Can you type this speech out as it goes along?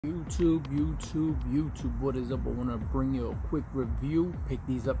YouTube, what is up? I want to bring you a quick review. Pick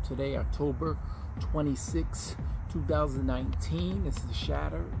these up today, October 26, 2019. This is the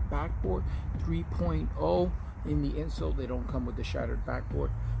Shattered Backboard 3.0. In the insole, they don't come with the Shattered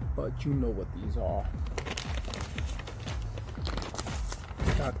Backboard, but you know what these are.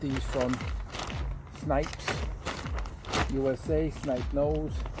 Got these from Snipesusa, Snipe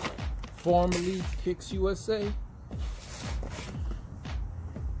knows, formerly Kicks USA.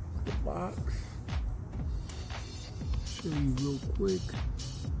 Box. Show you real quick.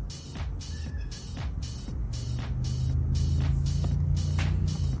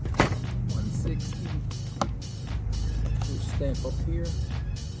 $160. Stamp up here.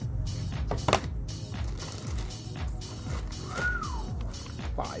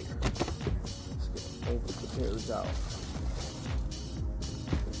 Fire. Let's get over the pairs out.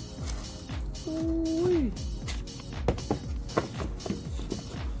 Ooh-wee.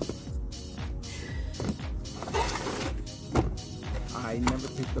 I never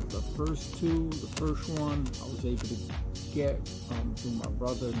picked up the first two. The first one I was able to get through my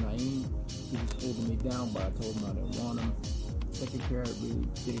brother Naeem. He was holding me down, but I told him I didn't want them. Second pair I really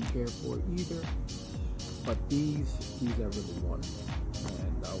didn't care for either. But these I really wanted,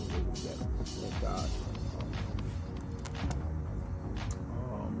 and I was able to get them. Thank God.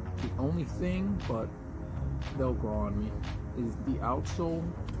 The only thing, but they'll grow on me, is the outsole.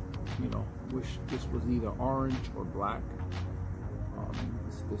 You know, wish this was either orange or black.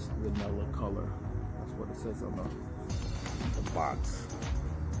 It's this vanilla color. That's what it says on the box.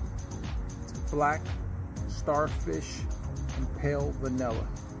 It's black, starfish, and pale vanilla.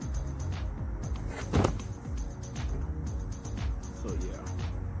 So yeah,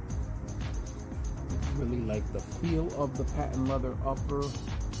 really like the feel of the patent leather upper.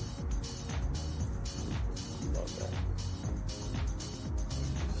 Love that.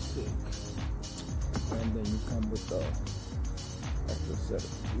 Sick. And then you come with the extra set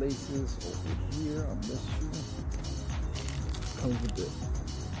of laces over here on this shoe. Comes with the,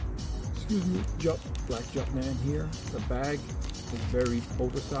 excuse me, black Jumpman here. The bag is very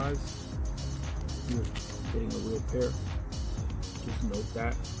oversized. You're getting a real pair. Just note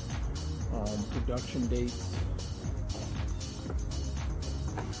that. Production dates.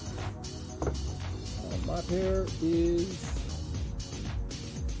 My pair is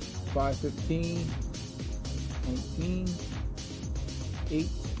 5/15/19.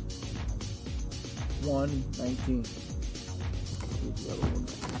 8/1/19. The other one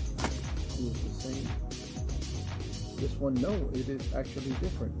is the same. This one, no, it is actually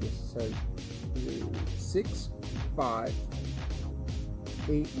different. This says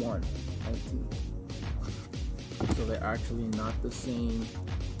 6/5/8/1/19. So they're actually not the same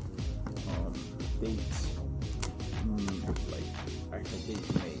dates. Like actual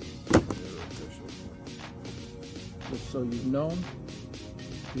dates made. They're official. Just so you know.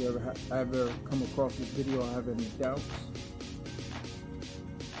 If you ever come across this video or have any doubts,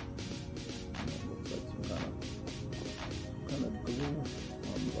 it looks like some kind of glue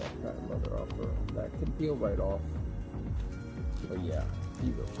on the patent leather upper that can peel right off. But yeah,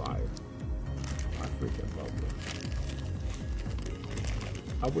 these are fire. I freaking love them.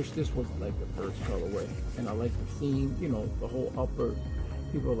 I wish this was like the first colorway, and I like the theme. You know, the whole upper.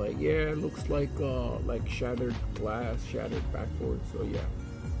 People are like, yeah, it looks like shattered glass, shattered backboard. So yeah.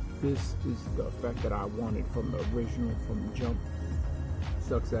 This is the effect that I wanted from the original, from the jump.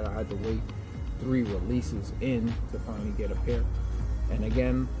 Sucks that I had to wait 3 releases in to finally get a pair. And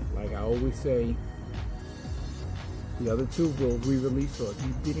again, like I always say, the other two will re-release. So if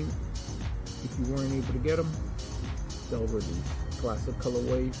you weren't able to get them, they'll release. Classic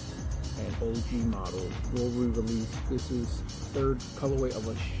colorways and OG models will re-release. This is 3rd colorway of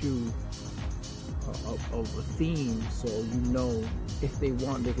a shoe. Of a theme, so you know if they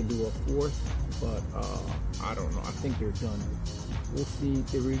want they can do a 4th, but I don't know. I think they're done. We'll see.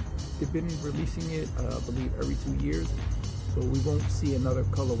 They've been releasing it I believe every 2 years, so we won't see another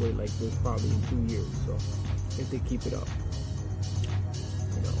colorway like this probably in 2 years. So if they keep it up,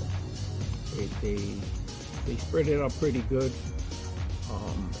 you know, they spread it out pretty good.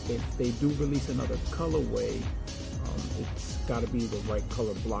 If they do release another colorway, it's got to be the right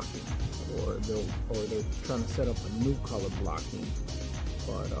color blocking, or they're trying to set up a new color blocking.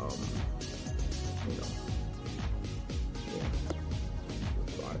 But you know, yeah,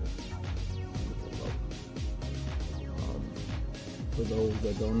 for those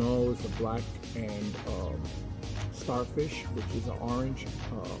that don't know, it's a black and starfish, which is an orange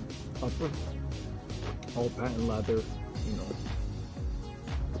upper, all patent leather. You know,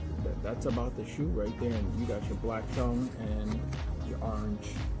 that's about the shoe right there, and you got your black tongue and your orange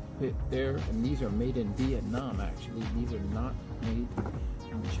pit there, and these are made in Vietnam. Actually, these are not made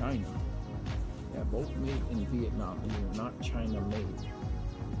in China. Yeah, both made in Vietnam. These are not China made.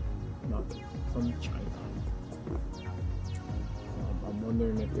 Not from China. I'm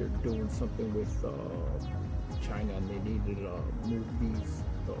wondering if they're doing something with China and they needed to move these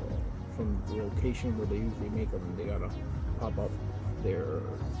from the location where they usually make them. They gotta pop up their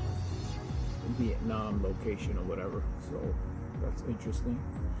Vietnam location or whatever. So that's interesting.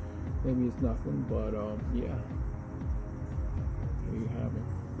 Maybe it's nothing, but yeah. There you have it.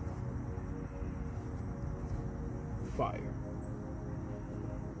 Fire.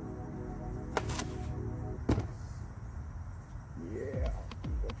 Yeah,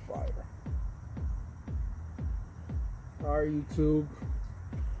 fire. Alright, YouTube.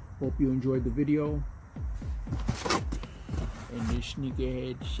 Hope you enjoyed the video. And this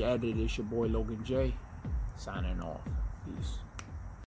Sneakerhead Shattered, it's your boy Logan J, signing off.